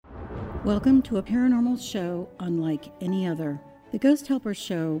Welcome to a paranormal show unlike any other. The Ghost Helper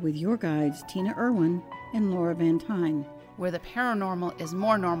Show with your guides Tina Irwin and Laura Van Tyne. Where the paranormal is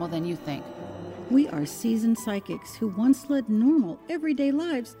more normal than you think. We are seasoned psychics who once led normal, everyday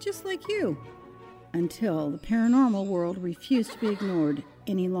lives just like you. Until the paranormal world refused to be ignored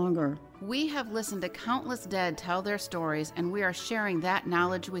any longer. We have listened to countless dead tell their stories, and we are sharing that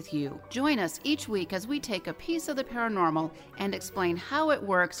knowledge with you. Join us each week as we take a piece of the paranormal and explain how it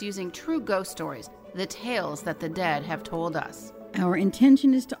works using true ghost stories, the tales that the dead have told us. Our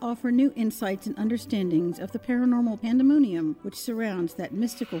intention is to offer new insights and understandings of the paranormal pandemonium which surrounds that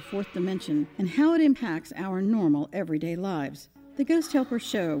mystical fourth dimension and how it impacts our normal everyday lives. The Ghost Helper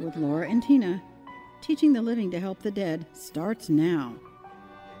Show with Laura and Tina, teaching the living to help the dead, starts now.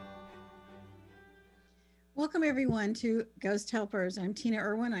 Welcome, everyone, to Ghost Helpers. I'm Tina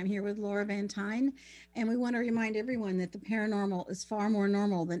Irwin. I'm here with Laura Van Tyne, and we want to remind everyone that the paranormal is far more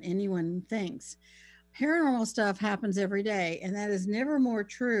normal than anyone thinks. Paranormal stuff happens every day, and that is never more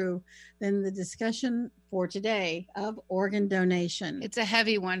true than the discussion for today of organ donation. It's a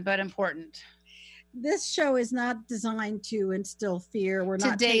heavy one, but important. This show is not designed to instill fear.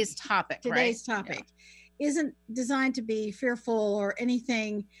 Today's topic isn't designed to be fearful or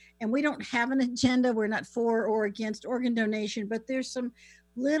anything, and we don't have an agenda. We're not for or against organ donation, but there's some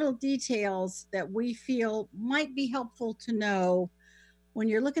little details that we feel might be helpful to know when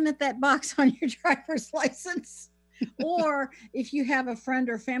you're looking at that box on your driver's license, or if you have a friend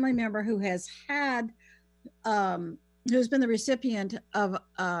or family member who has had who's been the recipient of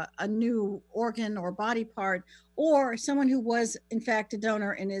a new organ or body part, or someone who was in fact a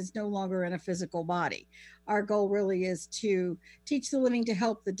donor and is no longer in a physical body. Our goal really is to teach the living to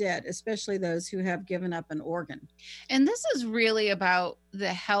help the dead, especially those who have given up an organ. And this is really about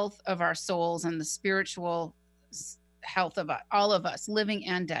the health of our souls and the spiritual health of all of us, living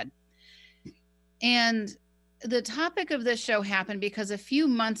and dead. And the topic of this show happened because a few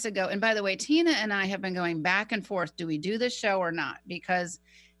months ago, and by the way, Tina and I have been going back and forth, do we do this show or not? Because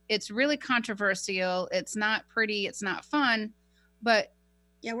it's really controversial. It's not pretty. It's not fun. But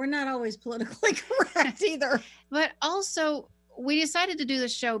yeah, we're not always politically correct either. But also, we decided to do the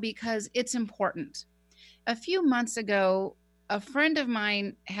show because it's important. A few months ago, a friend of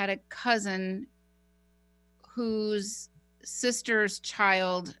mine had a cousin whose sister's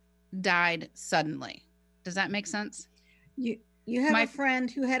child died suddenly. Does that make sense? You have a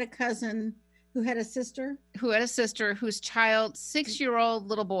friend who had a cousin who had a sister? Who had a sister whose child, 6-year-old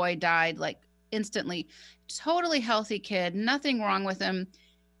little boy, died like instantly. Totally healthy kid, nothing wrong with him.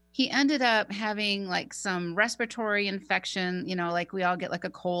 He ended up having like some respiratory infection, like we all get like a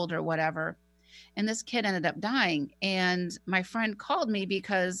cold or whatever. And this kid ended up dying. And my friend called me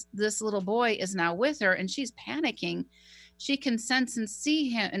because this little boy is now with her and she's panicking. She can sense and see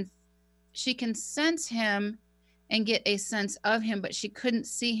him, and she can sense him and get a sense of him, but she couldn't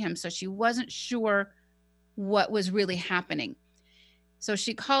see him. So she wasn't sure what was really happening. So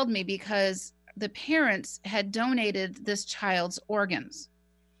she called me because the parents had donated this child's organs.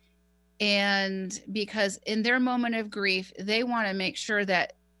 And because in their moment of grief, they want to make sure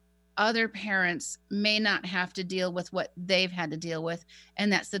that other parents may not have to deal with what they've had to deal with,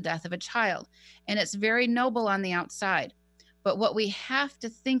 and that's the death of a child. And it's very noble on the outside. But what we have to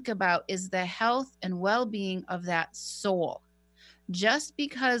think about is the health and well-being of that soul. Just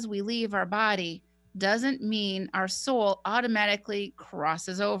because we leave our body doesn't mean our soul automatically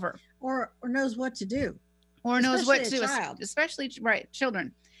crosses over. Or knows what to do. Or knows what to do, especially, right,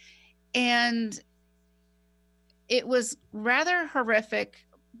 children. And it was rather horrific,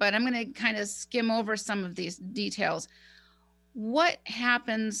 but I'm going to kind of skim over some of these details. What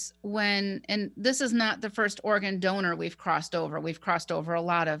happens when, and this is not the first organ donor we've crossed over a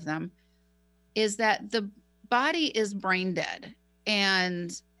lot of them, is that the body is brain dead.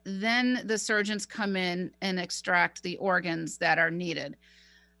 And then the surgeons come in and extract the organs that are needed.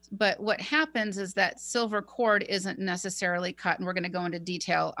 But what happens is that silver cord isn't necessarily cut. And we're going to go into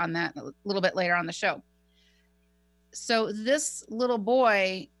detail on that a little bit later on the show. So this little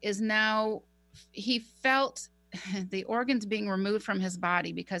boy is now, he felt the organs being removed from his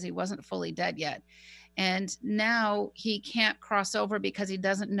body because he wasn't fully dead yet. And now he can't cross over because he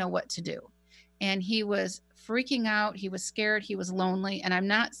doesn't know what to do. And he was freaking out. He was scared. He was lonely. And I'm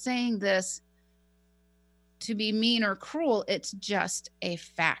not saying this to be mean or cruel. It's just a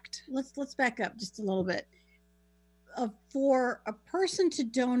fact. Let's back up just a little bit. For a person to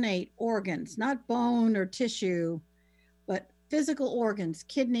donate organs, not bone or tissue, but physical organs,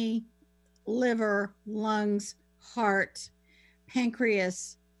 kidney, liver, lungs, heart,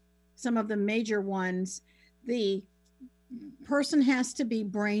 pancreas, some of the major ones, the person has to be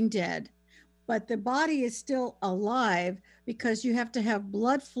brain dead, but the body is still alive because you have to have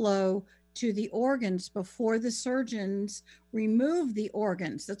blood flow to the organs before the surgeons remove the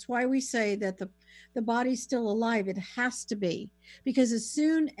organs. That's why we say that the body's still alive. It has to be, because as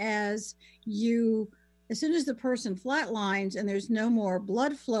soon as the person flatlines and there's no more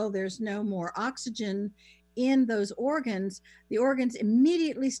blood flow, there's no more oxygen in those organs, the organs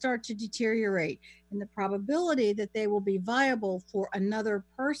immediately start to deteriorate, and the probability that they will be viable for another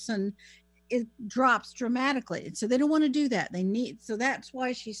person, it drops dramatically. So they don't want to do that. So that's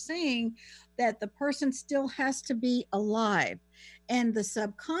why she's saying that the person still has to be alive. And the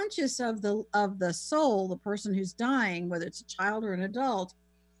subconscious of the soul, the person who's dying, whether it's a child or an adult,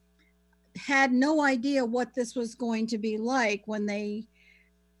 had no idea what this was going to be like when this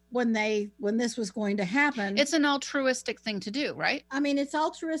was going to happen. It's an altruistic thing to do, right? I mean, it's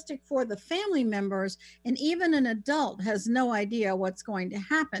altruistic for the family members, and even an adult has no idea what's going to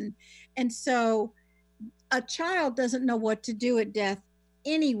happen. And so a child doesn't know what to do at death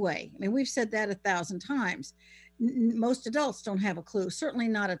anyway. I mean, we've said that 1,000 times. Most adults don't have a clue, certainly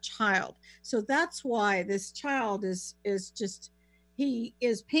not a child. So that's why this child is just, he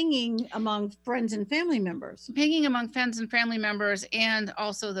is pinging among friends and family members. Pinging among friends and family members, and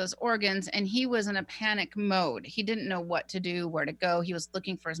also those organs. And he was in a panic mode. He didn't know what to do, where to go. He was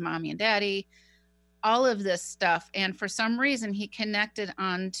looking for his mommy and daddy, all of this stuff. And for some reason, he connected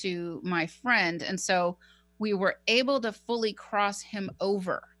onto my friend. And so we were able to fully cross him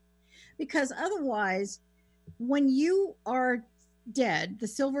over. Because otherwise, when you are dead, the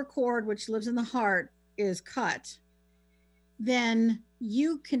silver cord, which lives in the heart, is cut, then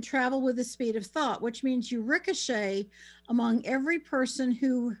you can travel with the speed of thought, which means you ricochet among every person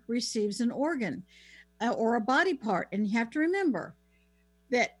who receives an organ or a body part. And you have to remember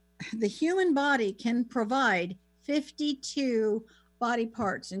that the human body can provide 52 body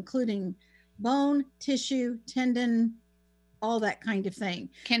parts, including bone, tissue, tendon, all that kind of thing.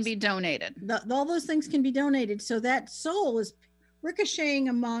 Can be donated. All those things can be donated. So that soul is ricocheting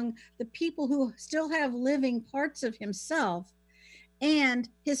among the people who still have living parts of himself and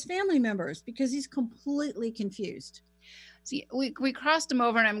his family members, because he's completely confused. See, we crossed him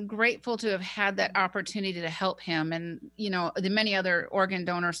over, and I'm grateful to have had that opportunity to help him, and the many other organ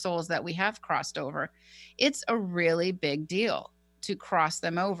donor souls that we have crossed over. It's a really big deal to cross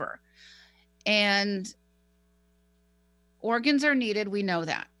them over, and organs are needed. We know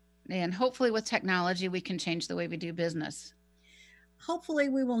that, and hopefully with technology we can change the way we do business. Hopefully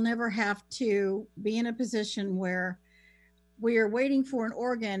we will never have to be in a position where we are waiting for an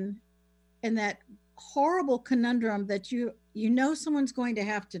organ, and that horrible conundrum that someone's going to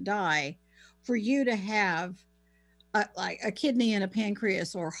have to die for you to have like a kidney and a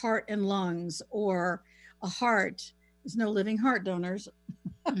pancreas, or heart and lungs, or a heart. There's no living heart donors.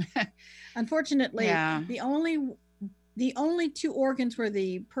 Unfortunately, Yeah. the only two organs where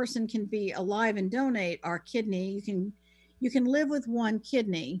the person can be alive and donate are kidney. You can live with one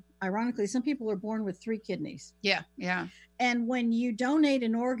kidney. Ironically, some people are born with 3 kidneys. Yeah. And when you donate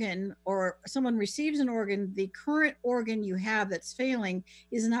an organ, or someone receives an organ, the current organ you have that's failing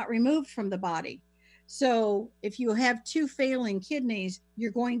is not removed from the body. So if you have 2 failing kidneys,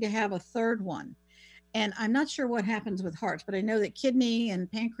 you're going to have a third one. And I'm not sure what happens with hearts, but I know that kidney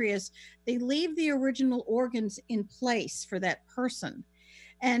and pancreas, they leave the original organs in place for that person.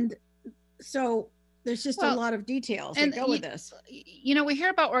 And so there's just a lot of details that go with this. We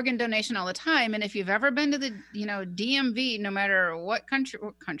hear about organ donation all the time. And if you've ever been to the, DMV, no matter what country,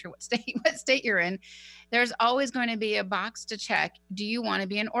 what state you're in, there's always going to be a box to check. Do you want to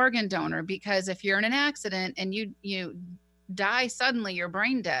be an organ donor? Because if you're in an accident and you die suddenly, you're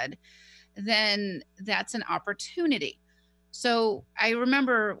brain dead, then that's an opportunity. So I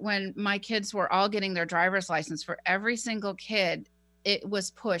remember when my kids were all getting their driver's license, for every single kid, it was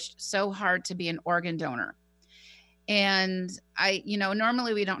pushed so hard to be an organ donor. And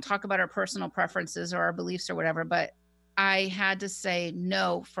normally we don't talk about our personal preferences or our beliefs or whatever, but I had to say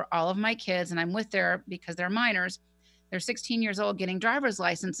no for all of my kids. And I'm with there because they're minors. They're 16 years old getting driver's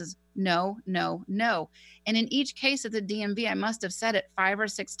licenses. No, no, no. And in each case at the DMV, I must have said it 5 or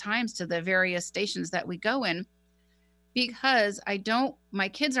 6 times to the various stations that we go in, because my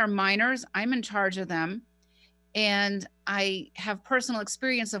kids are minors. I'm in charge of them. And I have personal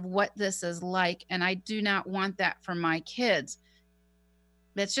experience of what this is like, and I do not want that for my kids.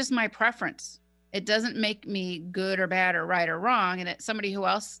 That's just my preference. It doesn't make me good or bad or right or wrong. And somebody who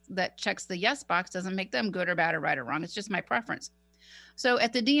else that checks the yes box doesn't make them good or bad or right or wrong. It's just my preference. So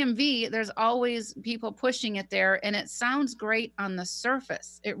at the DMV, there's always people pushing it there, and it sounds great on the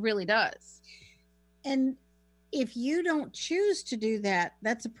surface. It really does. And if you don't choose to do that,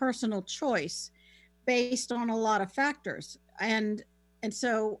 that's a personal choice based on a lot of factors. And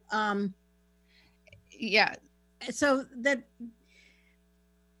so Yeah. so that,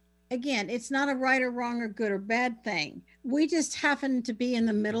 again, it's not a right or wrong or good or bad thing. We just happen to be in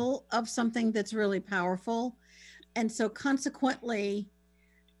the middle of something that's really powerful. And so consequently,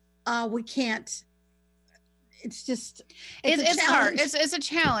 we can't, it's just, It's hard. It's a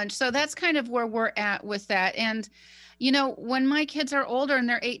challenge. So that's kind of where we're at with that. And, you know, when my kids are older and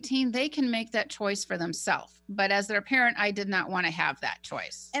they're 18, they can make that choice for themselves. But as their parent, I did not want to have that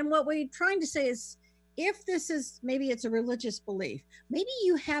choice. And what we're trying to say is, if this is, maybe it's a religious belief, maybe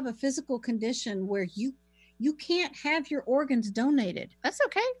you have a physical condition where you can't have your organs donated. That's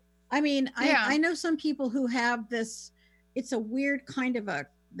okay. I mean, Yeah. I know some people who have this, it's a weird kind of a,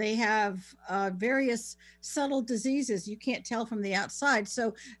 they have various subtle diseases you can't tell from the outside.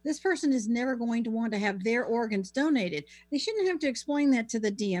 So this person is never going to want to have their organs donated. They shouldn't have to explain that to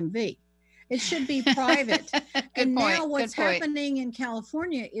the DMV. It should be private. And point. now what's happening in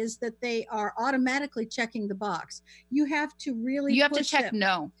California is that they are automatically checking the box. You have to really, you have to check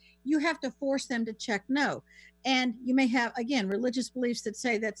no. You have to force them to check no. And you may have, again, religious beliefs that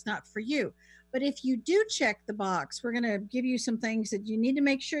say that's not for you. But if you do check the box, we're going to give you some things that you need to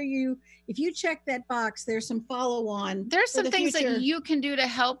make sure you, if you check that box, there's some follow on. There's some things that you can do to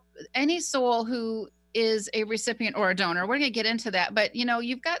help any soul who is a recipient or a donor. We're going to get into that, but you know,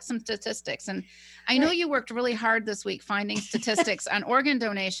 you've got some statistics, and I know you worked really hard this week finding statistics on organ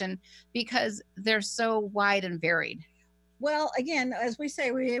donation because they're so wide and varied. Well, again, as we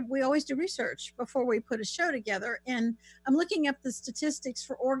say, we always do research before we put a show together. And I'm looking up the statistics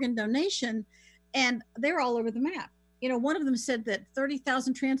for organ donation, and they're all over the map. You know, one of them said that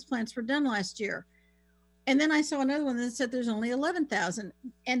 30,000 transplants were done last year. And then I saw another one that said there's only 11,000.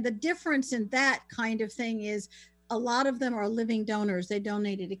 And the difference in that kind of thing is a lot of them are living donors. They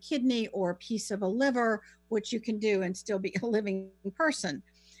donated a kidney or a piece of a liver, which you can do and still be a living person.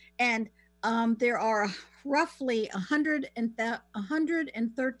 And there are roughly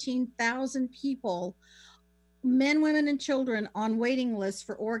 113,000 people, men, women, and children, on waiting lists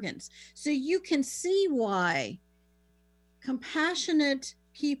for organs. So you can see why compassionate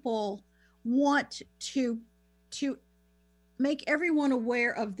people want to make everyone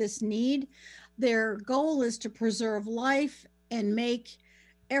aware of this need. Their goal is to preserve life and make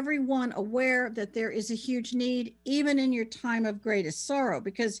everyone aware that there is a huge need, even in your time of greatest sorrow.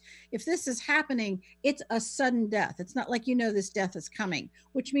 Because if this is happening, it's a sudden death. It's not like, you know, this death is coming,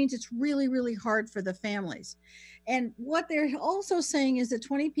 which means it's really, really hard for the families. And what they're also saying is that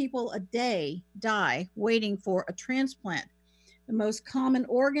 20 people a day die waiting for a transplant. The most common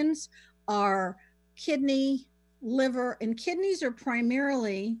organs are kidney, liver, and kidneys are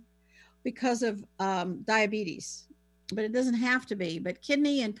primarily because of diabetes, but it doesn't have to be. But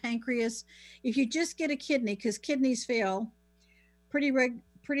kidney and pancreas, if you just get a kidney, because kidneys fail pretty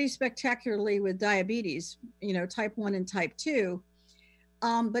spectacularly with diabetes, you know, type 1 and type 2.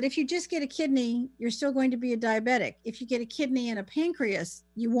 But if you just get a kidney, you're still going to be a diabetic. If you get a kidney and a pancreas,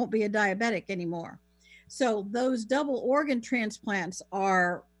 you won't be a diabetic anymore. So those double organ transplants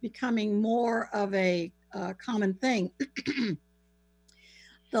are becoming more of a common thing.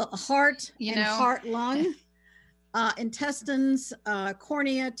 The heart heart, lung, intestines,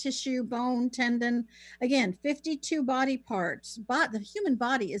 cornea, tissue, bone, tendon. Again, 52 body parts. But the human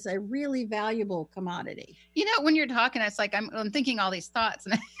body is a really valuable commodity. You know, when you're talking, it's like I'm thinking all these thoughts.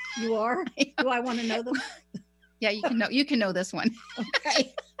 And you are? Do I want to know them? Yeah, you can know this one.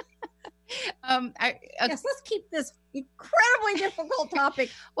 Okay. Yes, let's keep this incredibly difficult topic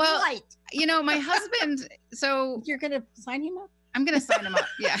light. You know, my husband, so you're going to sign him up? I'm going to sign him up.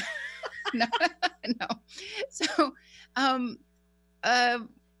 Yeah. No. So,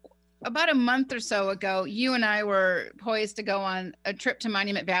 about a month or so ago, you and I were poised to go on a trip to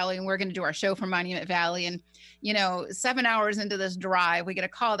Monument Valley, and we're going to do our show from Monument Valley. And, you know, 7 hours into this drive, we get a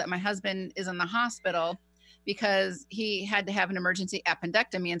call that my husband is in the hospital because he had to have an emergency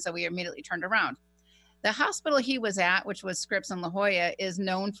appendectomy. And so we immediately turned around. The hospital he was at, which was Scripps in La Jolla, is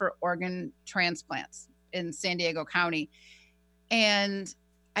known for organ transplants in San Diego County. And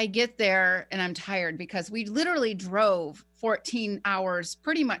I get there and I'm tired because we literally drove 14 hours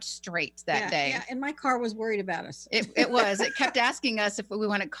pretty much straight that day. Yeah, and my car was worried about us. It was. It kept asking us if we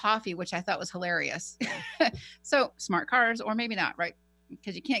wanted coffee, which I thought was hilarious. So smart cars, or maybe not, right?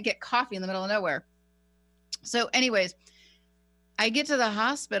 Because you can't get coffee in the middle of nowhere. So anyways, I get to the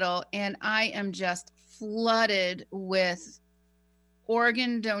hospital and I am just flooded with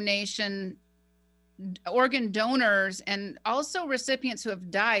organ donation organ donors and also recipients who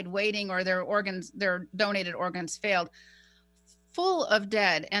have died waiting, or their donated organs failed, full of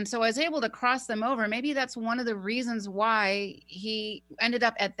dead. And so I was able to cross them over. Maybe that's one of the reasons why he ended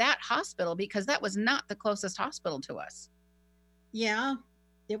up at that hospital, because that was not the closest hospital to us. Yeah,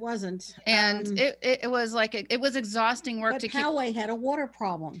 it wasn't. And it was like, it was exhausting work but to keep. Poway had a water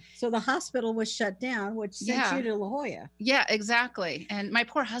problem. So the hospital was shut down, which sent you to La Jolla. Yeah, exactly. And my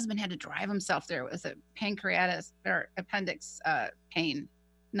poor husband had to drive himself there with a pancreatitis or appendix pain.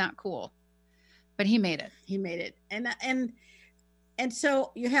 Not cool. But he made it. He made it. And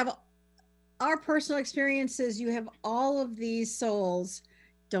so you have our personal experiences, you have all of these souls,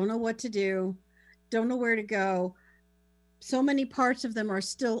 don't know what to do, don't know where to go. So many parts of them are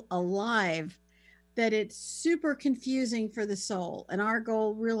still alive that it's super confusing for the soul. And our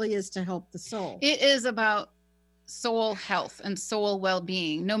goal really is to help the soul. It is about soul health and soul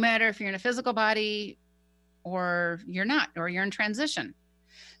well-being, no matter if you're in a physical body or you're not, or you're in transition.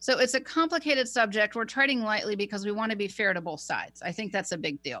 So it's a complicated subject. We're treading lightly because we want to be fair to both sides. I think that's a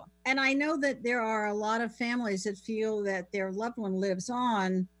big deal. And I know that there are a lot of families that feel that their loved one lives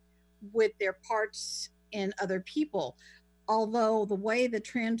on with their parts in other people. Although the way the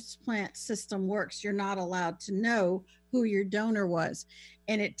transplant system works, you're not allowed to know who your donor was.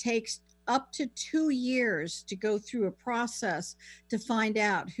 And it takes up to 2 years to go through a process to find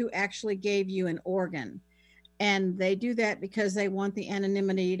out who actually gave you an organ. And they do that because they want the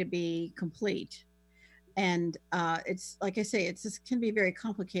anonymity to be complete. And it's like I say, it can be very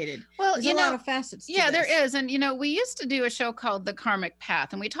complicated. Well, there's a lot of facets to this. there is. And we used to do a show called The Karmic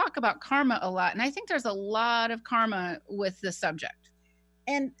Path, and we talk about karma a lot. And I think there's a lot of karma with this subject.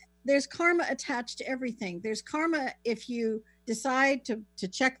 And there's karma attached to everything. There's karma if you decide to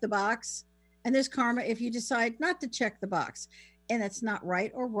check the box, and there's karma if you decide not to check the box. And that's not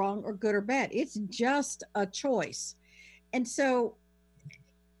right or wrong or good or bad. It's just a choice. And so,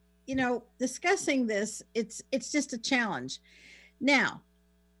 discussing this, it's just a challenge. Now,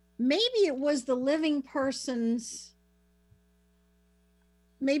 maybe it was the living person's,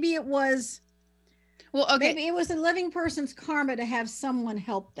 maybe it was the living person's karma to have someone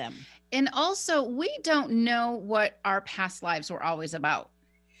help them. And also, we don't know what our past lives were always about.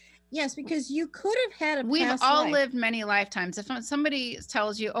 Yes, because you could have had We've all lived many lifetimes. If somebody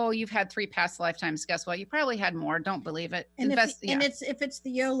tells you, "Oh, you've had 3 past lifetimes," guess what? You probably had more. Don't believe it. And if it's the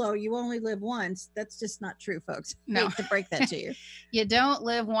YOLO, you only live once. That's just not true, folks. No, I hate to break that to you. You don't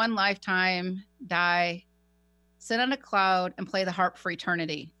live one lifetime, die, sit on a cloud, and play the harp for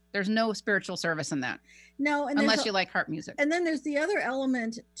eternity. There's no spiritual service in that. No, unless you like harp music. And then there's the other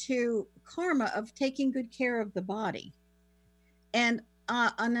element to karma of taking good care of the body, and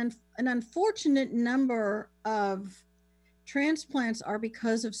an unfortunate number of transplants are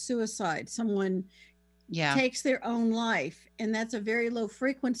because of suicide. Someone takes their own life, and that's a very low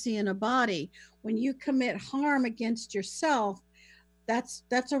frequency in a body. When you commit harm against yourself, that's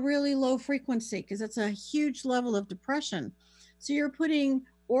a really low frequency, because it's a huge level of depression. So you're putting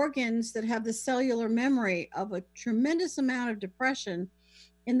organs that have the cellular memory of a tremendous amount of depression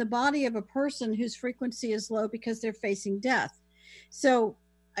in the body of a person whose frequency is low because they're facing death. So,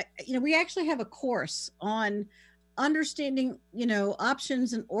 we actually have a course on understanding,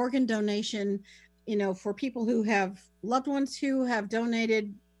 options and organ donation, for people who have loved ones who have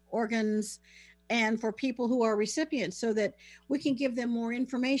donated organs, and for people who are recipients, so that we can give them more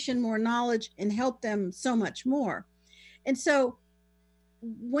information, more knowledge, and help them so much more. And so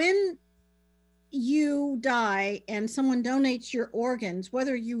when you die and someone donates your organs,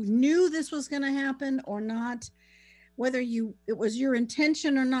 whether you knew this was going to happen or not, whether it was your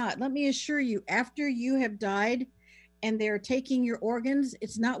intention or not, let me assure you, after you have died and they're taking your organs,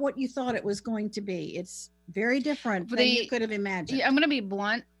 it's not what you thought it was going to be. It's very different than you could have imagined. I'm going to be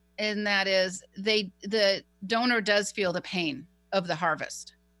blunt, and that is the donor does feel the pain of the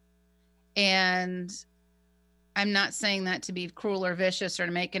harvest. And I'm not saying that to be cruel or vicious or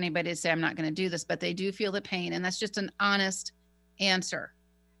to make anybody say I'm not going to do this, but they do feel the pain, and that's just an honest answer.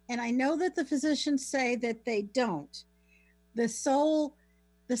 And I know that the physicians say that they don't. The soul,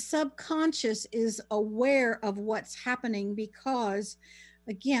 the subconscious is aware of what's happening because,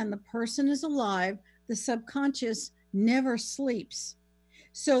 again, the person is alive. The subconscious never sleeps.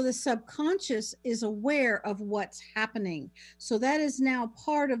 So the subconscious is aware of what's happening. So that is now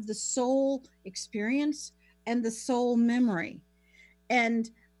part of the soul experience and the soul memory. And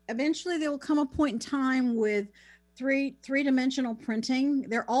eventually there will come a point in time with three-dimensional printing.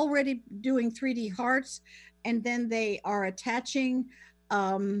 They're already doing 3D hearts, and then they are attaching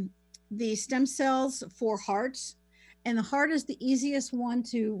the stem cells for hearts. And the heart is the easiest one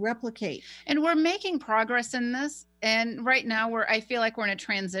to replicate. And we're making progress in this. And right now I feel like we're in a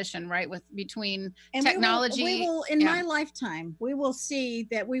transition, right? Between and technology. We will in my lifetime, we will see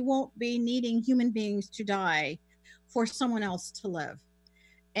that we won't be needing human beings to die for someone else to live.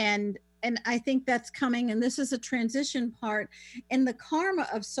 And I think that's coming. And this is a transition part. And the karma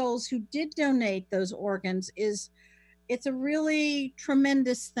of souls who did donate those organs it's a really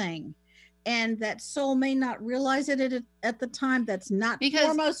tremendous thing. And that soul may not realize it at the time. That's not because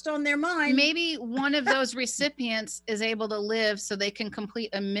foremost on their mind. Maybe one of those recipients is able to live so they can complete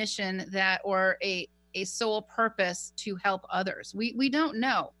a mission or a soul purpose to help others. We don't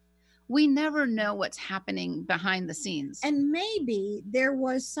know. We never know what's happening behind the scenes. And maybe there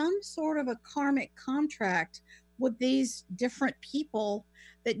was some sort of a karmic contract with these different people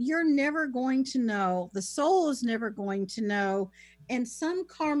that you're never going to know. The soul is never going to know. And some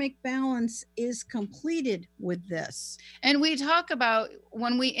karmic balance is completed with this. And we talk about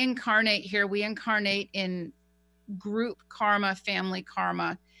when we incarnate here, we incarnate in group karma, family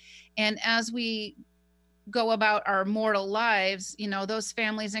karma. And as we go about our mortal lives, those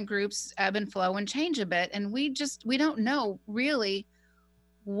families and groups ebb and flow and change a bit. And we don't know really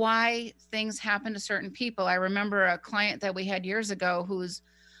why things happen to certain people. I remember a client that we had years ago whose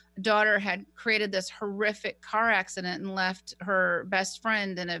daughter had created this horrific car accident and left her best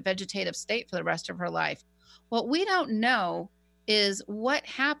friend in a vegetative state for the rest of her life. What we don't know is what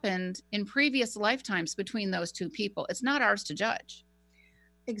happened in previous lifetimes between those two people. It's not ours to judge.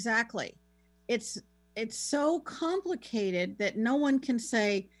 Exactly. It's so complicated that no one can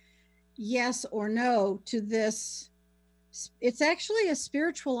say yes or no to this. It's actually a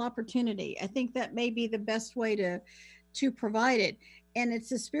spiritual opportunity. I think that may be the best way to provide it. And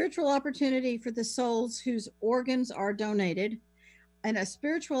it's a spiritual opportunity for the souls whose organs are donated, and a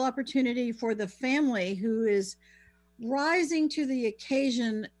spiritual opportunity for the family who is rising to the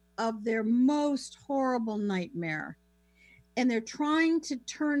occasion of their most horrible nightmare. And they're trying to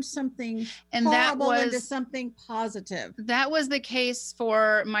turn something horrible into something positive. That was the case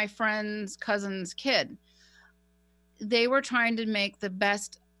for my friend's cousin's kid. They were trying to make the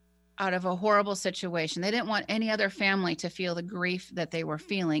best out of a horrible situation. They didn't want any other family to feel the grief that they were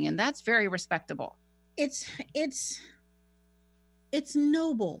feeling. And that's very respectable. It's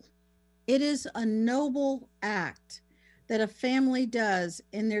noble. It is a noble act that a family does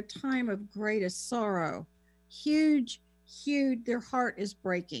in their time of greatest sorrow. Huge, their heart is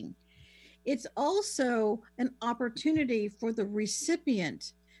breaking. It's also an opportunity for the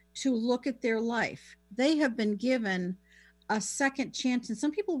recipient to look at their life. They have been given a second chance. And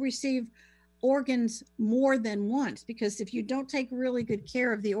some people receive organs more than once, because if you don't take really good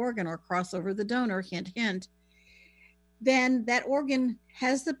care of the organ or cross over the donor, hint, hint, then that organ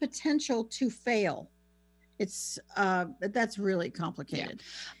has the potential to fail. That's really complicated.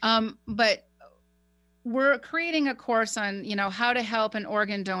 Yeah. But we're creating a course on, how to help an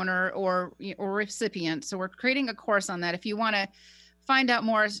organ donor or recipient. So we're creating a course on that. If you want to find out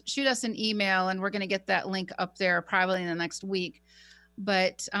more, shoot us an email, and we're going to get that link up there probably in the next week.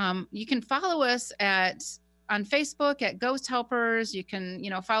 But you can follow us on Facebook at Ghost Helpers. You can,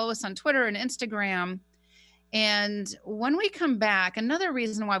 follow us on Twitter and Instagram. And when we come back, another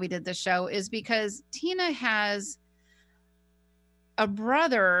reason why we did this show is because Tina has a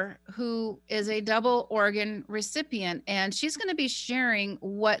brother who is a double organ recipient, and she's going to be sharing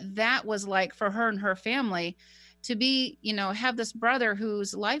what that was like for her and her family to be, have this brother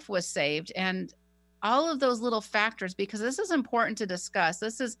whose life was saved, and all of those little factors, because this is important to discuss.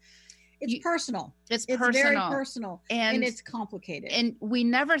 It's personal. It's very personal, and it's complicated. And we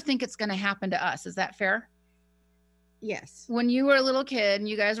never think it's going to happen to us. Is that fair? Yes. When you were a little kid and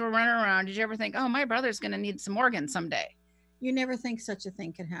you guys were running around, did you ever think, oh, my brother's going to need some organs someday? You never think such a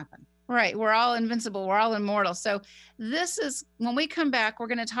thing can happen. Right. We're all invincible. We're all immortal. So this is, when we come back, we're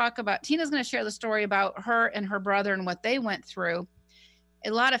going to talk about, Tina's going to share the story about her and her brother and what they went through.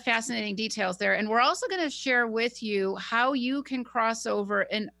 A lot of fascinating details there. And we're also going to share with you how you can cross over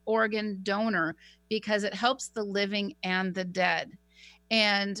an organ donor, because it helps the living and the dead.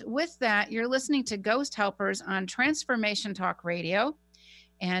 And with that, you're listening to Ghost Helpers on Transformation Talk Radio,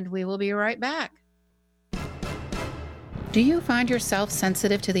 and we will be right back. Do you find yourself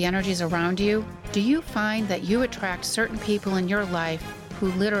sensitive to the energies around you? Do you find that you attract certain people in your life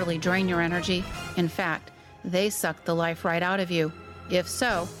who literally drain your energy? In fact, they suck the life right out of you. If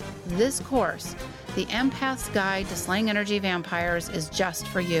so, this course, The Empath's Guide to Slaying Energy Vampires, is just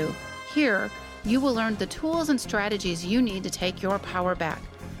for you. Here, you will learn the tools and strategies you need to take your power back.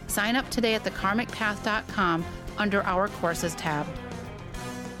 Sign up today at thekarmicpath.com under our Courses tab.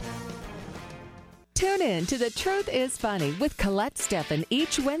 Tune in to The Truth is Funny with Colette Steffen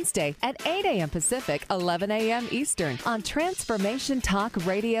each Wednesday at 8 a.m. Pacific, 11 a.m. Eastern on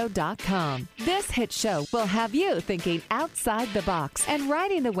TransformationTalkRadio.com. This hit show will have you thinking outside the box and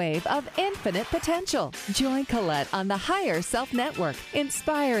riding the wave of infinite potential. Join Colette on the Higher Self Network,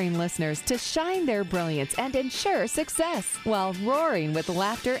 inspiring listeners to shine their brilliance and ensure success while roaring with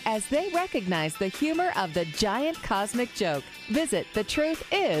laughter as they recognize the humor of the giant cosmic joke. Visit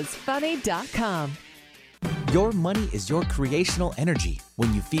thetruthisfunny.com. Your money is your creational energy.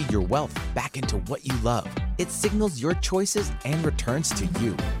 When you feed your wealth back into what you love, it signals your choices and returns to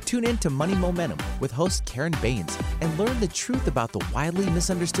you. Tune in to Money Momentum with host Karen Baines and learn the truth about the widely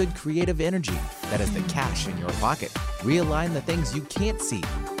misunderstood creative energy that is the cash in your pocket. Realign the things you can't see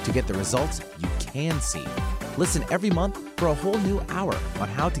to get the results you can see. Listen every month for a whole new hour on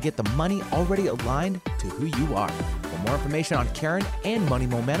how to get the money already aligned to who you are. For more information on Karen and Money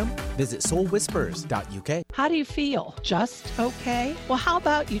Momentum, visit soulwhispers.uk. How do you feel? Just okay? Well, how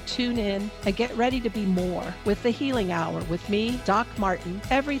about you tune in and get ready to be more with the Healing Hour with me, Doc Martin,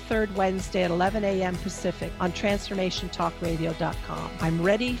 every third Wednesday at 11 a.m. Pacific on TransformationTalkRadio.com. I'm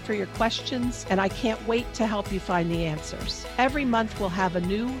ready for your questions, and I can't wait to help you find the answers. Every month, we'll have a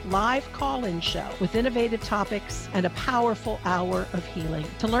new live call-in show with innovative topics and a powerful hour of healing.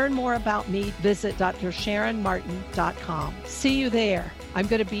 To learn more about me, visit DrSharonMartin.com. See you there. I'm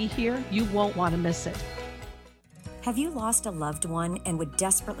going to be here. You won't want to miss it. Have you lost a loved one and would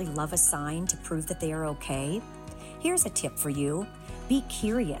desperately love a sign to prove that they are okay? Here's a tip for you. Be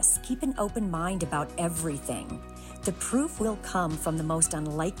curious. Keep an open mind about everything. The proof will come from the most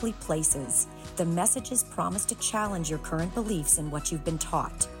unlikely places. The messages promise to challenge your current beliefs in what you've been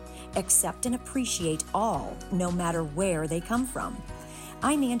taught. Accept and appreciate all, no matter where they come from.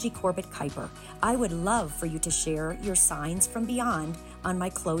 I'm Angie Corbett Kuiper. I would love for you to share your signs from beyond on my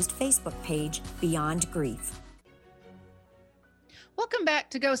closed Facebook page, Beyond Grief. Welcome back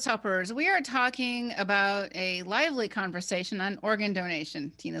to Ghost Helpers. We are talking about a lively conversation on organ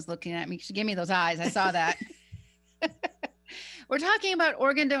donation. Tina's looking at me. She gave me those eyes. I saw that. We're talking about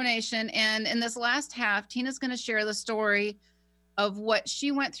organ donation. And in this last half, Tina's going to share the story of what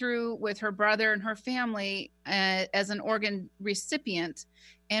she went through with her brother and her family as an organ recipient.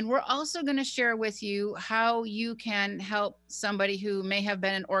 And we're also going to share with you how you can help somebody who may have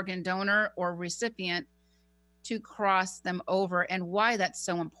been an organ donor or recipient to cross them over and why that's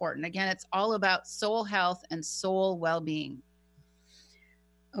so important. Again, it's all about soul health and soul well-being.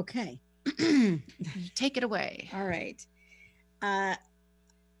 Okay. Take it away. All right.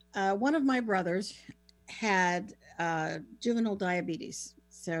 One of my brothers had juvenile diabetes.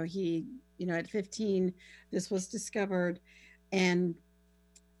 So he, at 15, this was discovered, and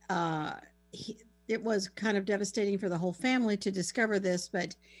it was kind of devastating for the whole family to discover this,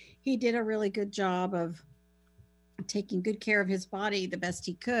 but he did a really good job of taking good care of his body the best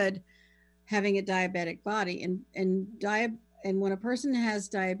he could, having a diabetic body. And when a person has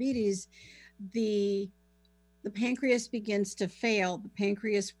diabetes, the pancreas begins to fail. The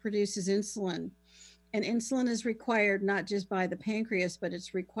pancreas produces insulin, and insulin is required not just by the pancreas, but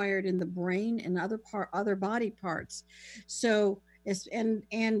it's required in the brain and other body parts. So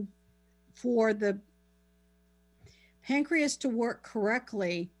and for the pancreas to work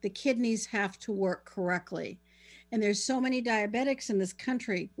correctly, the kidneys have to work correctly. And there's so many diabetics in this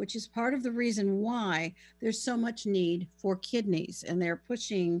country, which is part of the reason why there's so much need for kidneys. And they're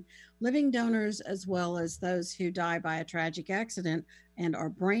pushing living donors as well as those who die by a tragic accident and are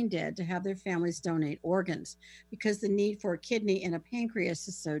brain dead to have their families donate organs, because the need for a kidney and a pancreas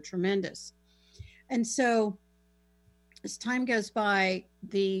is so tremendous. And so as time goes by,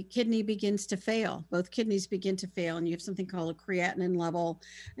 the kidney begins to fail. Both kidneys begin to fail, and you have something called a creatinine level,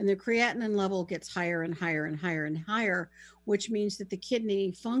 and the creatinine level gets higher and higher and higher and higher, which means that the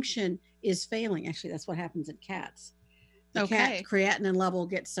kidney function is failing. Actually, that's what happens in cats. The cat creatinine level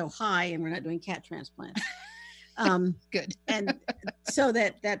gets so high, and we're not doing cat transplants. Good. And so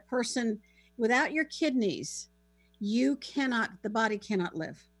that person, without your kidneys, the body cannot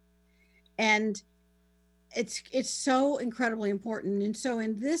live. And it's so incredibly important. And so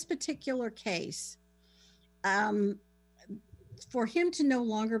in this particular case, for him to no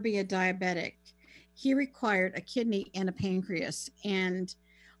longer be a diabetic, he required a kidney and a pancreas. And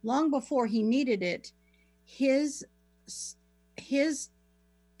long before he needed it, his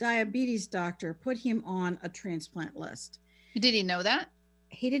diabetes doctor put him on a transplant list. Did he know that?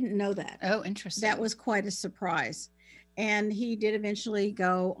 He didn't know that. Oh, interesting. That was quite a surprise. And he did eventually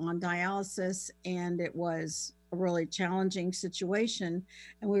go on dialysis, and it was a really challenging situation.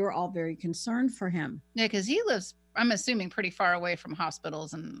 And we were all very concerned for him. Yeah, because he lives, I'm assuming, pretty far away from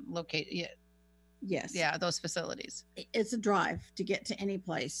hospitals and located. Yeah. Yes. Yeah, those facilities. It's a drive to get to any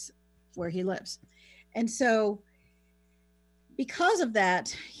place where he lives. And so because of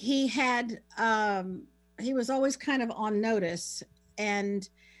that, he was always kind of on notice, and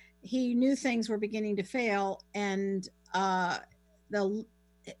he knew things were beginning to fail, and the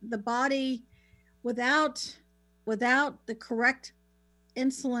body, without the correct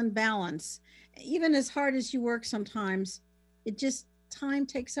insulin balance, even as hard as you work sometimes, it just, time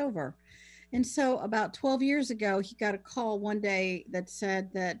takes over. And so about 12 years ago, he got a call one day that said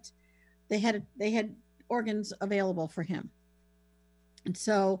that they had organs available for him. And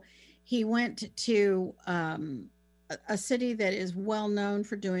so he went to a city that is well known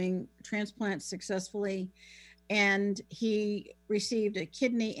for doing transplants successfully, and he received a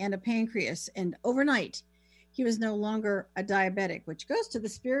kidney and a pancreas. And overnight, he was no longer a diabetic, which goes to the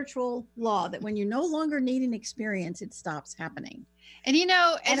spiritual law that when you no longer need an experience, it stops happening. And you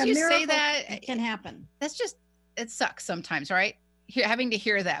know, as And a you say miracle that, can happen. that's just, it sucks sometimes, right? Having to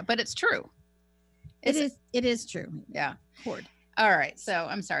hear that, but it's true. It is true. Yeah. Cord. All right. So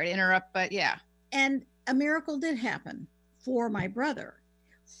I'm sorry to interrupt, but yeah. And a miracle did happen for my brother.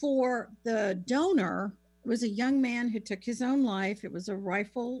 For the donor, it was a young man who took his own life. It was a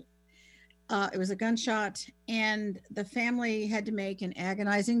rifle. It was a gunshot, and the family had to make an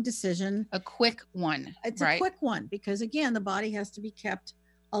agonizing decision. A quick one. It's right? a quick one because, again, the body has to be kept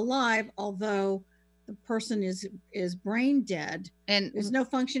alive, although the person is brain dead. And There's no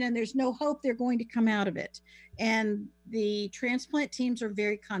function, and there's no hope they're going to come out of it. And the transplant teams are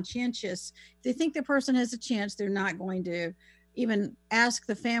very conscientious. If they think the person has a chance, they're not going to even ask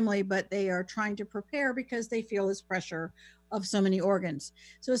the family, but they are trying to prepare because they feel this pressure of so many organs.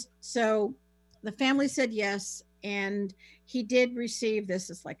 So the family said yes, and he did receive this.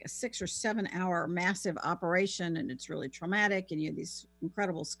 It's like a 6 or 7 hour massive operation, and it's really traumatic, and you have these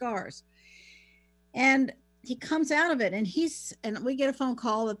incredible scars. And he comes out of it, and we get a phone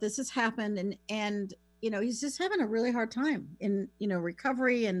call that this has happened, and he's just having a really hard time in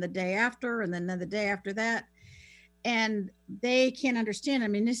recovery, and the day after, and then the day after that. And they can't understand. I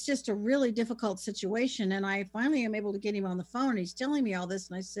mean, it's just a really difficult situation. And I finally am able to get him on the phone. He's telling me all this.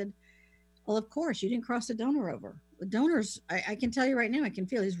 And I said, well, of course, you didn't cross the donor over. The donors, I can tell you right now, I can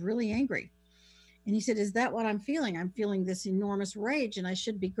feel he's really angry. And he said, is that what I'm feeling? I'm feeling this enormous rage, and I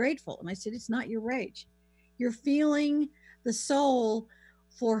should be grateful. And I said, it's not your rage. You're feeling the soul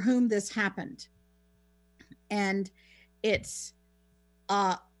for whom this happened. And it's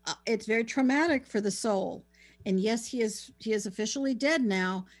very traumatic for the soul. And yes, he is officially dead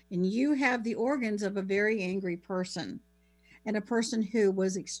now, and you have the organs of a very angry person, and a person who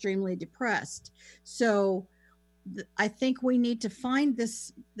was extremely depressed. So I think we need to find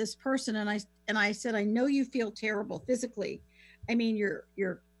this person. And I said, I know you feel terrible physically. I mean,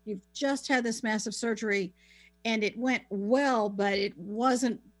 you've just had this massive surgery, and it went well, but it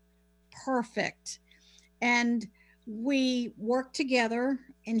wasn't perfect. And we worked together,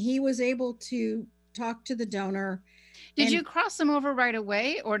 and he was able to talk to the donor. Did you cross them over right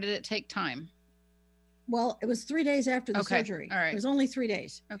away, or did it take time? Well, it was 3 days after the surgery. All right. It was only 3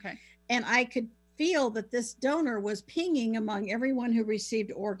 days. Okay. And I could feel that this donor was pinging among everyone who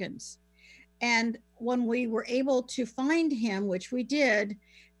received organs. And when we were able to find him, which we did,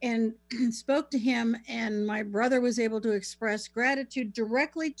 and spoke to him, and my brother was able to express gratitude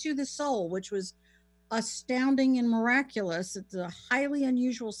directly to the soul, which was astounding and miraculous. It's a highly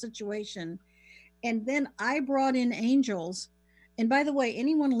unusual situation. And then I brought in angels. And by the way,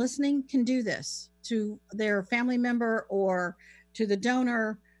 anyone listening can do this to their family member or to the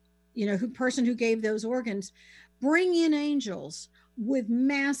donor, person who gave those organs. Bring in angels with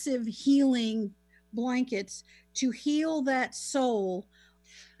massive healing blankets to heal that soul.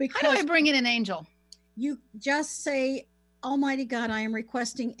 Because how do I bring in an angel? You just say, Almighty God, I am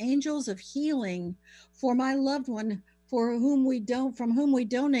requesting angels of healing for my loved one from whom we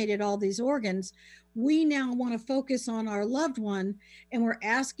donated all these organs. We now want to focus on our loved one, and we're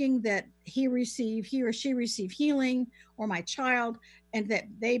asking that he or she receive healing, or my child, and that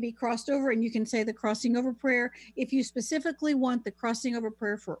they be crossed over. And you can say the crossing over prayer. If you specifically want the crossing over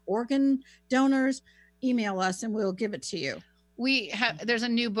prayer for organ donors, email us and we'll give it to you. There's a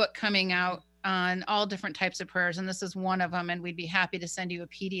new book coming out on all different types of prayers, and this is one of them, and we'd be happy to send you a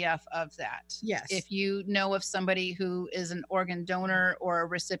PDF of that. Yes. If you know of somebody who is an organ donor or a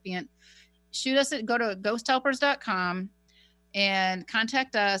recipient, go to ghosthelpers.com and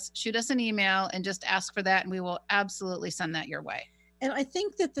contact us, shoot us an email, and just ask for that, and we will absolutely send that your way. And I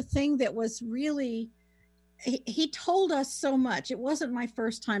think that the thing that was really, he told us so much. It wasn't my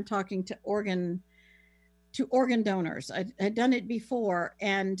first time talking to organ donors. I had done it before,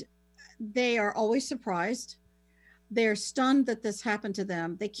 and they are always surprised. They're stunned that this happened to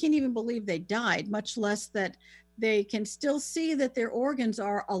them. They can't even believe they died, much less that they can still see that their organs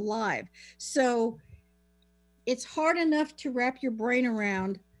are alive. So it's hard enough to wrap your brain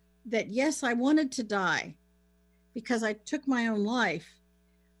around that, yes, I wanted to die because I took my own life,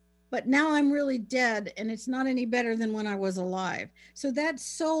 but now I'm really dead and it's not any better than when I was alive. So that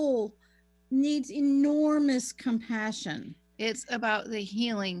soul needs enormous compassion. It's about the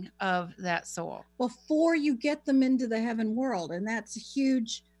healing of that soul before you get them into the heaven world. And that's a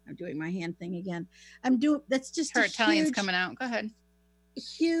huge, I'm doing my hand thing again. That's just her Italian's coming out. Go ahead.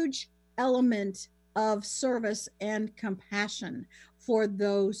 Huge element of service and compassion for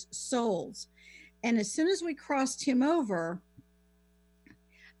those souls. And as soon as we crossed him over,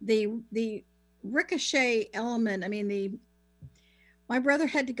 the ricochet element, my brother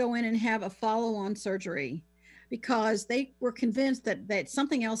had to go in and have a follow-on surgery because they were convinced that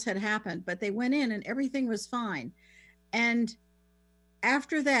something else had happened, but they went in and everything was fine. And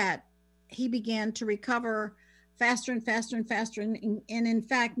after that, he began to recover faster and faster and faster. And in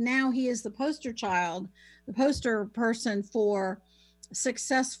fact, now he is the poster child, the poster person for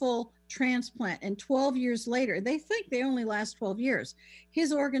successful transplant. And 12 years later, they think they only last 12 years.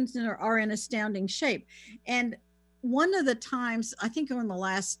 His organs are in astounding shape. And one of the times, I think in the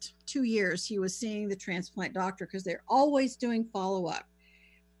last 2 years, he was seeing the transplant doctor because they're always doing follow-up.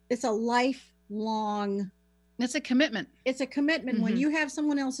 It's a lifelong. It's a commitment. It's a commitment. When you have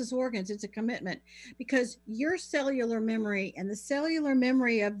someone else's organs, it's a commitment because your cellular memory and the cellular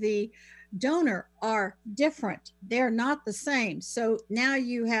memory of the donor are different. They're not the same. So now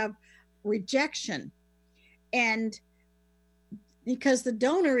you have rejection, and because the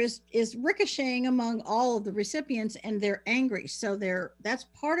donor is ricocheting among all of the recipients and they're angry. So that's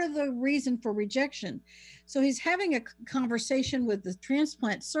part of the reason for rejection. So he's having a conversation with the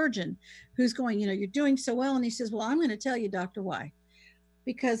transplant surgeon who's going, you're doing so well. And he says, well, I'm going to tell you, doctor, why.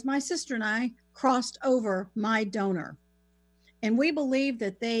 Because my sister and I crossed over my donor. And we believe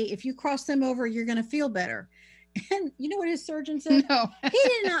that if you cross them over, you're going to feel better. And you know what his surgeon said? No. He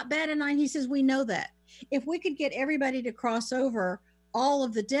did not bat an eye. He says, we know that. If we could get everybody to cross over all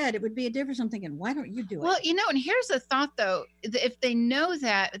of the dead, it would be a difference. I'm thinking, why don't you do it? Well, and here's a thought, though. If they know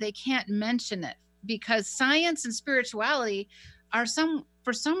that, they can't mention it because science and spirituality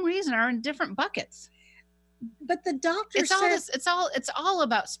for some reason are in different buckets. But the doctor it's all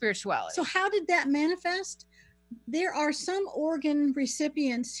about spirituality. So how did that manifest? There are some organ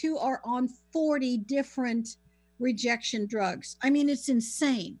recipients who are on 40 different rejection drugs. It's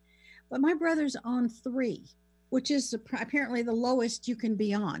insane. But my brother's on 3, which is apparently the lowest you can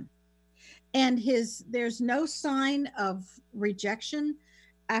be on. And there's no sign of rejection.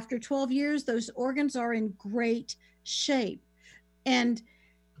 After 12 years, those organs are in great shape. And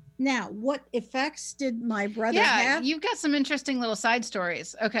now, what effects did my brother have? You've got some interesting little side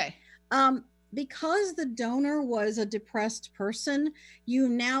stories. Okay. Because the donor was a depressed person, you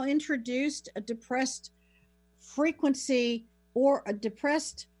now introduced a depressed frequency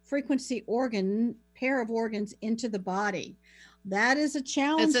pair of organs into the body. That is a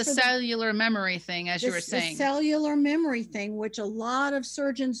challenge. It's a cellular memory thing, as you were saying. Cellular memory thing, which a lot of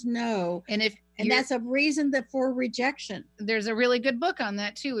surgeons know. And that's a reason for rejection. There's a really good book on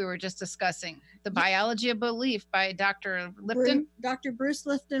that too. We were just discussing The Biology of Belief by Dr. Lipton. Dr. Bruce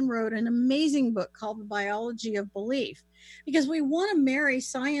Lipton wrote an amazing book called The Biology of Belief, because we want to marry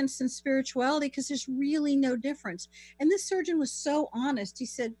science and spirituality because there's really no difference. And this surgeon was so honest. He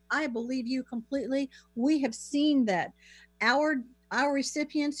said, I believe you completely. We have seen that. Our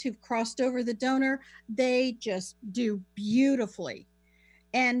recipients who've crossed over the donor, they just do beautifully.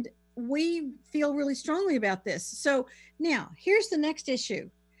 And we feel really strongly about this. So now here's the next issue.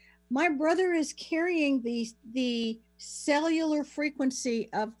 My brother is carrying the cellular frequency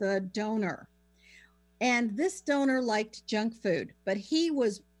of the donor. And this donor liked junk food, but he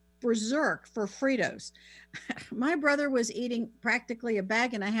was berserk for Fritos. My brother was eating practically a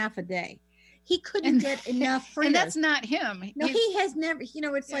bag and a half a day. He couldn't get enough Fritos. And that's not him. No, he has never,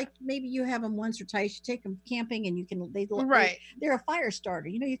 it's like maybe you have them once or twice. You take them camping and they're a fire starter.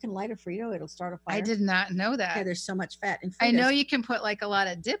 You can light a Frito, it'll start a fire. I did not know that. Yeah, there's so much fat in Fritos. I know you can put like a lot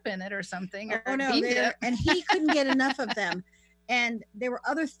of dip in it or something. And he couldn't get enough of them. And there were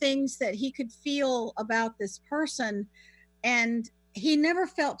other things that he could feel about this person. And he never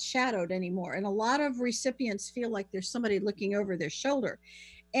felt shadowed anymore. And a lot of recipients feel like there's somebody looking over their shoulder.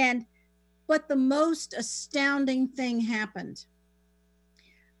 But the most astounding thing happened.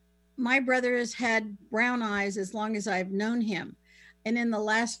 My brother has had brown eyes as long as I've known him. And in the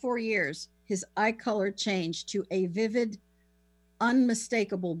last 4 years, his eye color changed to a vivid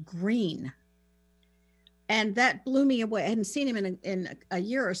unmistakable green. And that blew me away. I hadn't seen him in a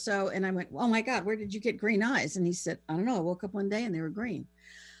year or so. And I went, oh my God, where did you get green eyes? And he said, I don't know. I woke up one day and they were green.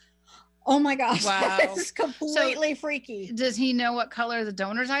 Oh my gosh. Wow. This is completely freaky. Does he know what color the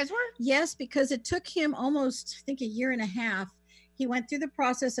donor's eyes were? Yes, because it took him almost, I think, a year and a half. He went through the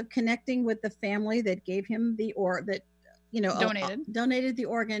process of connecting with the family that gave him donated the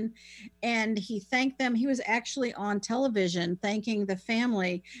organ, and he thanked them. He was actually on television thanking the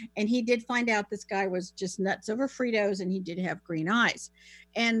family, and he did find out this guy was just nuts over Fritos, and he did have green eyes,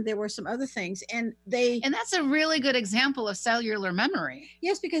 and there were some other things, and that's a really good example of cellular memory.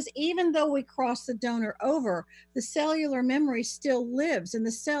 Yes, because even though we cross the donor over, the cellular memory still lives, and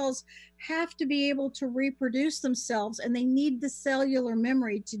the cells have to be able to reproduce themselves, and they need the cellular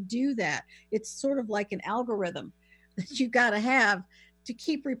memory to do that. It's sort of like an algorithm that you got to have to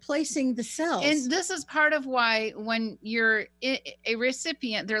keep replacing the cells. And this is part of why when you're a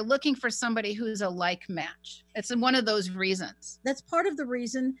recipient, they're looking for somebody who's a like match. It's one of those reasons. That's part of the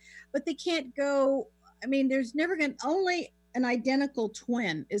reason, but they can't go. I mean, there's never going to, only an identical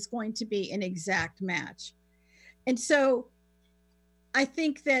twin is going to be an exact match. And so I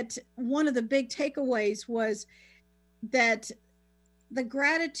think that one of the big takeaways was that the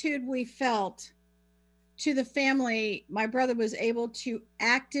gratitude we felt to the family, my brother was able to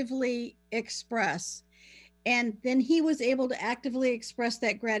actively express. And then he was able to actively express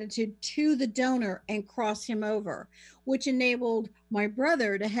that gratitude to the donor and cross him over, which enabled my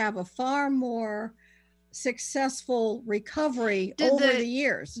brother to have a far more successful recovery over the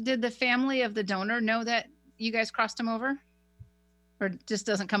years. Did the family of the donor know that you guys crossed him over? Or just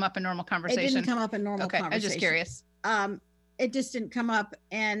doesn't come up in normal conversation? It didn't come up in normal conversation. I'm just curious. It just didn't come up,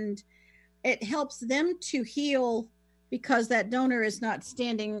 and it helps them to heal because that donor is not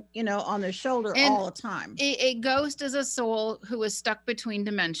standing, on their shoulder all the time. A ghost is a soul who is stuck between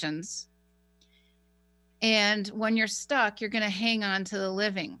dimensions. And when you're stuck, you're going to hang on to the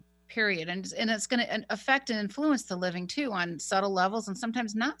living, period. And it's going to affect and influence the living too on subtle levels and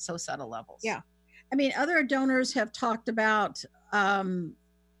sometimes not so subtle levels. Yeah. I mean, other donors have talked about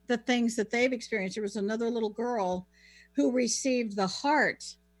the things that they've experienced. There was another little girl who received the heart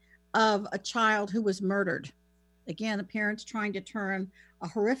of a child who was murdered. Again, the parents trying to turn a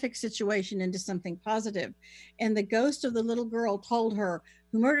horrific situation into something positive. And the ghost of the little girl told her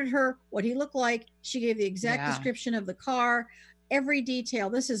who murdered her, what he looked like. She gave the exact description of the car, every detail.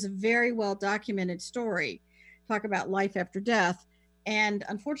 This is a very well documented story. Talk about life after death. And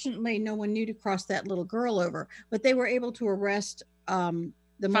unfortunately, no one knew to cross that little girl over, but they were able to arrest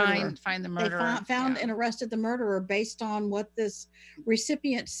the murderer. Find the murderer. They found and arrested the murderer based on what this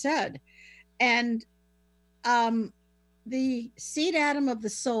recipient said. And the seed atom of the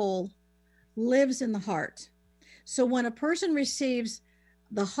soul lives in the heart. So when a person receives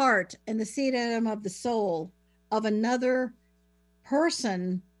the heart and the seed atom of the soul of another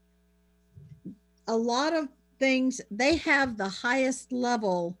person, a lot of things, they have the highest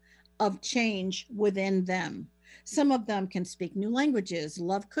level of change within them. Some of them can speak new languages,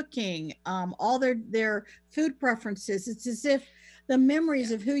 love cooking, all their food preferences. It's as if the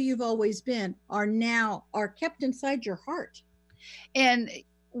memories of who you've always been are kept inside your heart. And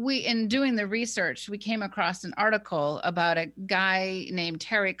in doing the research, we came across an article about a guy named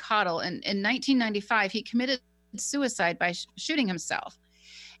Terry Cottle. And in 1995, he committed suicide by shooting himself.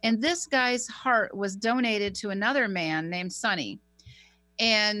 And this guy's heart was donated to another man named Sonny.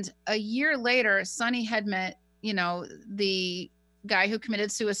 And a year later, Sonny had met, the guy who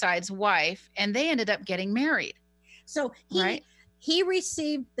committed suicide's wife, and they ended up getting married. So he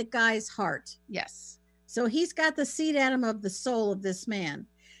received the guy's heart. Yes. So he's got the seed atom of the soul of this man.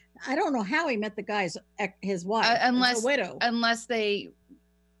 I don't know how he met his wife, unless a widow. Unless they,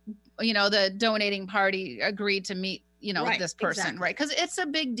 the donating party agreed to meet, this person, exactly. right? Because it's a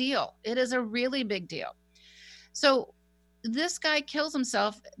big deal. It is a really big deal. So this guy kills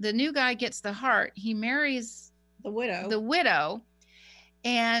himself. The new guy gets the heart. He marries the widow.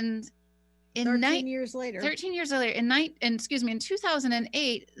 And in 13 years later, in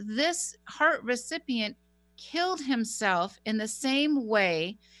 2008, this heart recipient killed himself in the same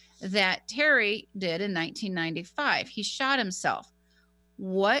way that Terry did in 1995. He shot himself.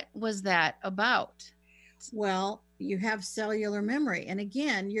 What was that about? Well, you have cellular memory. And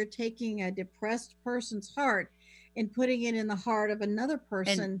again, you're taking a depressed person's heart and putting it in the heart of another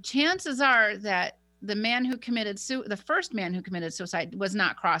person. And chances are that the first man who committed suicide was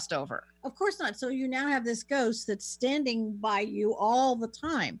not crossed over. Of course not. So you now have this ghost that's standing by you all the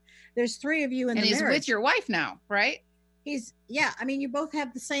time. There's three of you in the marriage. And he's with your wife now, right? I mean, you both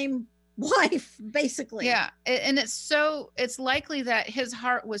have the same wife, basically. Yeah. And it's likely that his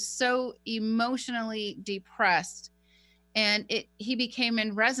heart was so emotionally depressed, and he became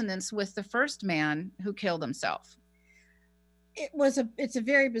in resonance with the first man who killed himself. It's a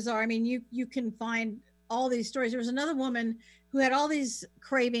very bizarre. I mean, you can find all these stories. There was another woman who had all these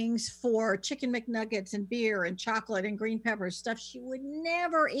cravings for chicken McNuggets and beer and chocolate and green peppers, stuff she would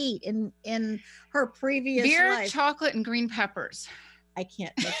never eat in her previous beer, life. chocolate, and green peppers. I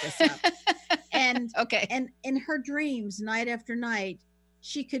can't make this up. And okay. And in her dreams, night after night,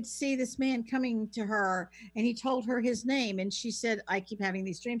 she could see this man coming to her, and he told her his name, and she said, I keep having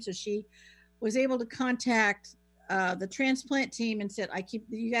these dreams. So she was able to contact the transplant team and said,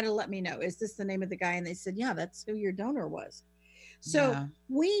 you got to let me know, is this the name of the guy? And they said, yeah, that's who your donor was. So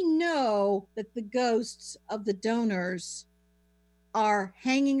we know that the ghosts of the donors are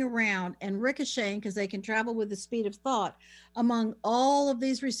hanging around and ricocheting, because they can travel with the speed of thought, among all of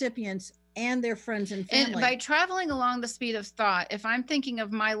these recipients and their friends and family. And by traveling along the speed of thought, if I'm thinking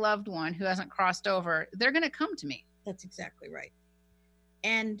of my loved one who hasn't crossed over, they're going to come to me. That's exactly right.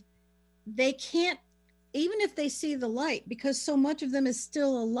 And they can't, even if they see the light, because so much of them is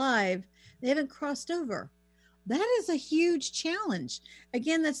still alive, they haven't crossed over. That is a huge challenge.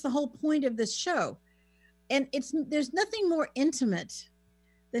 Again, that's the whole point of this show. And there's nothing more intimate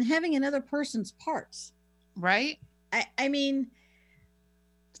than having another person's parts. Right? I mean,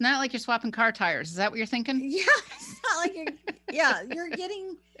 it's not like you're swapping car tires. Is that what you're thinking? Yeah, it's not like you're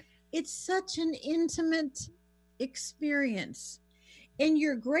getting, it's such an intimate experience. And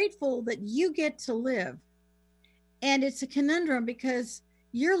you're grateful that you get to live. And it's a conundrum, because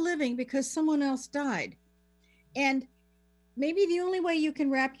you're living because someone else died. And maybe the only way you can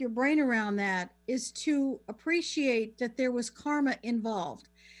wrap your brain around that is to appreciate that there was karma involved.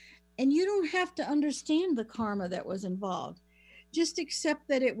 And you don't have to understand the karma that was involved. Just accept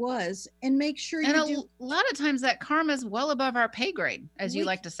that it was, and make sure you do. A lot of times that karma is well above our pay grade, as you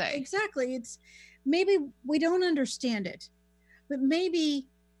like to say. Exactly. It's maybe we don't understand it, but maybe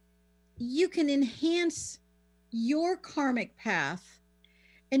you can enhance your karmic path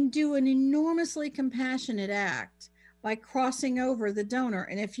and do an enormously compassionate act by crossing over the donor.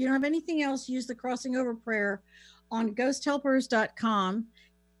 And if you don't have anything else, use the crossing over prayer on ghosthelpers.com.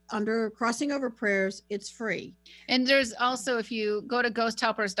 Under crossing over prayers, it's free. And there's also, if you go to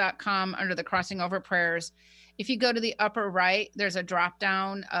ghosthelpers.com under the crossing over prayers, if you go to the upper right, there's a drop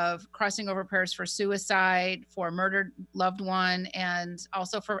down of crossing over prayers for suicide, for murdered loved one, and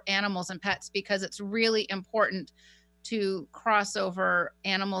also for animals and pets, because it's really important to cross over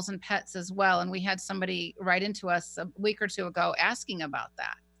animals and pets as well. And we had somebody write into us a week or two ago asking about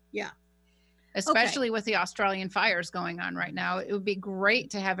that. Yeah. Especially with the Australian fires going on right now. It would be great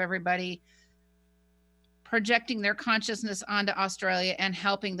to have everybody projecting their consciousness onto Australia and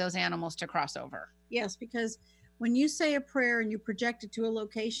helping those animals to cross over. Yes, because when you say a prayer and you project it to a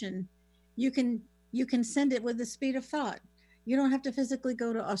location, you can send it with the speed of thought. You don't have to physically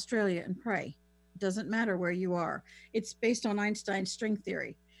go to Australia and pray. It doesn't matter where you are. It's based on Einstein's string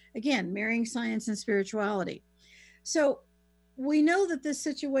theory. Again, marrying science and spirituality. So we know that this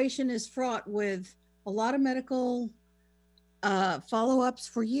situation is fraught with a lot of medical follow-ups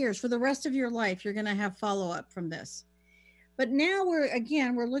for years. For the rest of your life, you're going to have follow-up from this. But now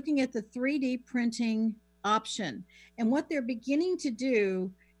we're looking at the 3D printing option. And what they're beginning to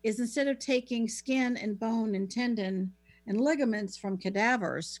do is, instead of taking skin and bone and tendon and ligaments from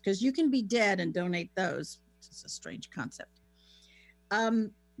cadavers, because you can be dead and donate those. It's a strange concept.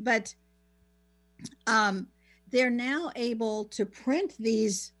 But they're now able to print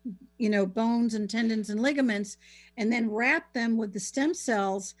these, bones and tendons and ligaments, and then wrap them with the stem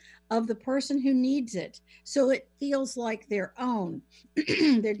cells of the person who needs it. So it feels like their own. They're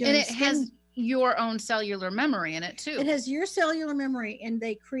doing, and it has your own cellular memory in it too. It has your cellular memory, and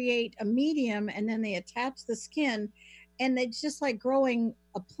they create a medium, and then they attach the skin, and it's just like growing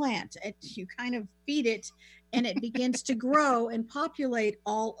a plant. You kind of feed it, and it begins to grow and populate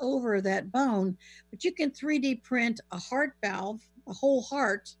all over that bone. But you can 3D print a heart valve, a whole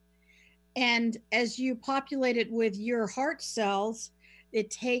heart. And as you populate it with your heart cells, it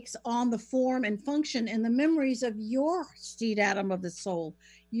takes on the form and function and the memories of your seed atom of the soul.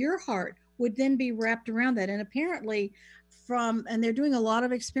 Your heart would then be wrapped around that. And apparently and they're doing a lot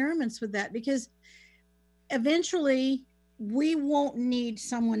of experiments with that, because eventually we won't need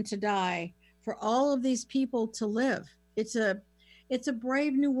someone to die for all of these people to live. It's it's a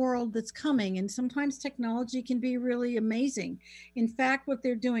brave new world that's coming. And sometimes technology can be really amazing. In fact, what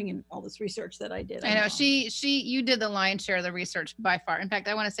they're doing in all this research that I did. I know you did the lion's share of the research by far. In fact,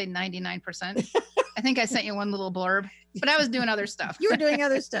 I want to say 99%. I think I sent you one little blurb, but I was doing other stuff. You were doing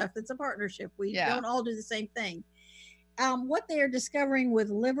other stuff. It's a partnership. We don't all do the same thing. What they are discovering with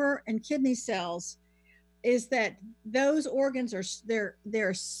liver and kidney cells is that those organs are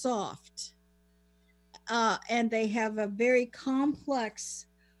they're soft, and they have a very complex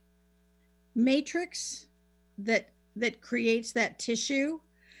matrix that creates that tissue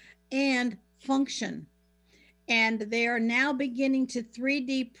and function. And they are now beginning to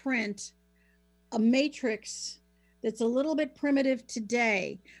 3D print a matrix that's a little bit primitive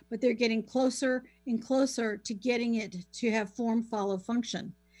today, but they're getting closer and closer to getting it to have form, follow,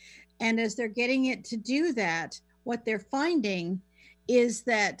 function. And as they're getting it to do that, what they're finding is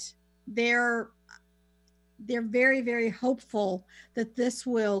that they're very, very hopeful that this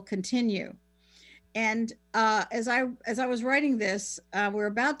will continue. And as I was writing this, we're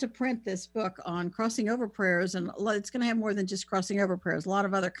about to print this book on crossing over prayers, and it's going to have more than just crossing over prayers, a lot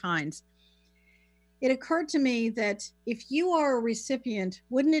of other kinds. It occurred to me that if you are a recipient,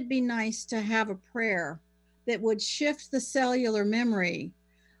 wouldn't it be nice to have a prayer that would shift the cellular memory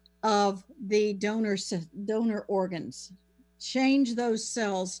of the donor organs, change those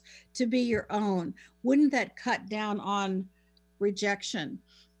cells to be your own? Wouldn't that cut down on rejection?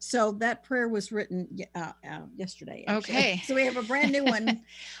 So that prayer was written yesterday. Actually. Okay. So we have a brand new one.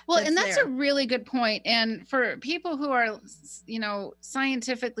 Well, and that's a really good point. And for people who are,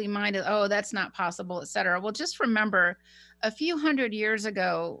 scientifically minded, oh, that's not possible, et cetera. Well, just remember a few hundred years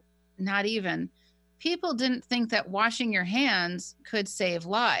ago, not even, people didn't think that washing your hands could save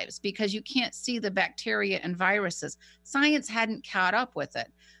lives because you can't see the bacteria and viruses. Science hadn't caught up with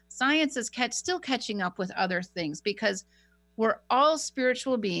it. Science is still catching up with other things because we're all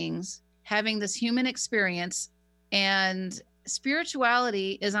spiritual beings having this human experience, and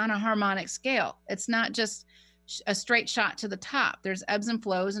spirituality is on a harmonic scale. It's not just a straight shot to the top. There's ebbs and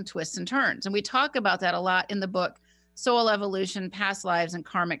flows and twists and turns. And we talk about that a lot in the book, Soul Evolution, Past Lives, and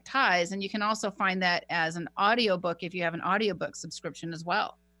Karmic Ties. And you can also find that as an audiobook if you have an audiobook subscription as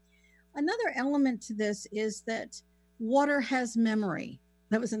well. Another element to this is that water has memory.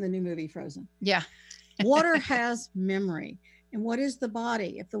 That was in the new movie, Frozen. Yeah. Water has memory. And what is the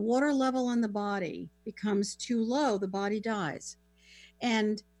body? If the water level in the body becomes too low, the body dies.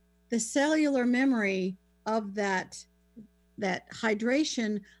 And the cellular memory of that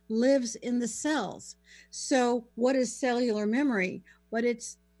hydration lives in the cells. So what is cellular memory? But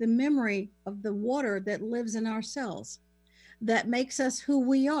it's the memory of the water that lives in our cells that makes us who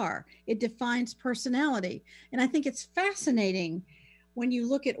we are. It defines personality. And I think it's fascinating when you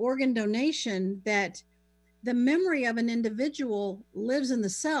look at organ donation that the memory of an individual lives in the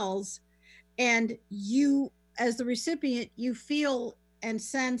cells, and you, as the recipient, you feel and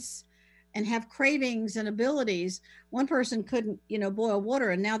sense and have cravings and abilities. One person couldn't, boil water,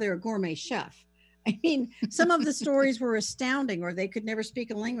 and now they're a gourmet chef. I mean, some of the stories were astounding, or they could never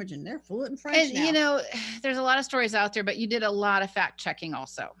speak a language and they're fluent in French now. There's a lot of stories out there, but you did a lot of fact checking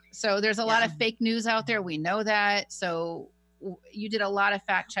also. So there's a lot of fake news out there. We know that. So you did a lot of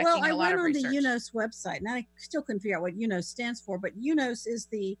fact checking. Well, I went on the UNOS website, and I still couldn't figure out what UNOS stands for, but UNOS is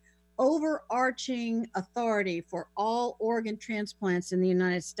the overarching authority for all organ transplants in the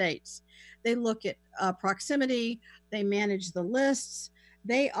United States. They look at proximity, they manage the lists,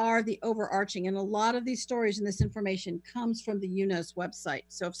 they are the overarching, and a lot of these stories and this information comes from the UNOS website.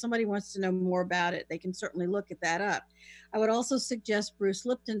 So if somebody wants to know more about it, they can certainly look at that up. I would also suggest Bruce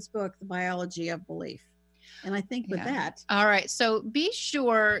Lipton's book, The Biology of Belief. And I think with that. All right. So be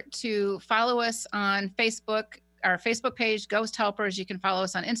sure to follow us on Facebook, our Facebook page, Ghost Helpers. You can follow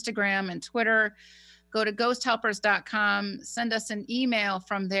us on Instagram and Twitter. Go to ghosthelpers.com, send us an email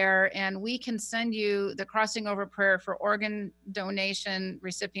from there, and we can send you the crossing over prayer for organ donation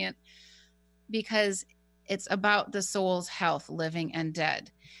recipient, because it's about the soul's health, living and dead.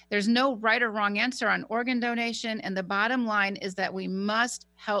 There's no right or wrong answer on organ donation. And the bottom line is that we must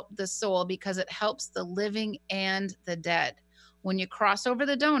help the soul because it helps the living and the dead. When you cross over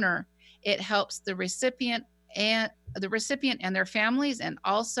the donor, it helps the recipient and their families, and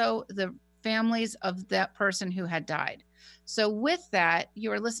also the families of that person who had died. So with that,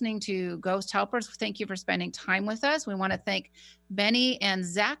 you are listening to Ghost Helpers. Thank you for spending time with us. We want to thank Benny and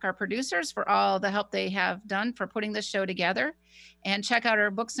Zach, our producers, for all the help they have done for putting this show together. And check out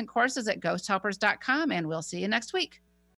our books and courses at ghosthelpers.com, and we'll see you next week.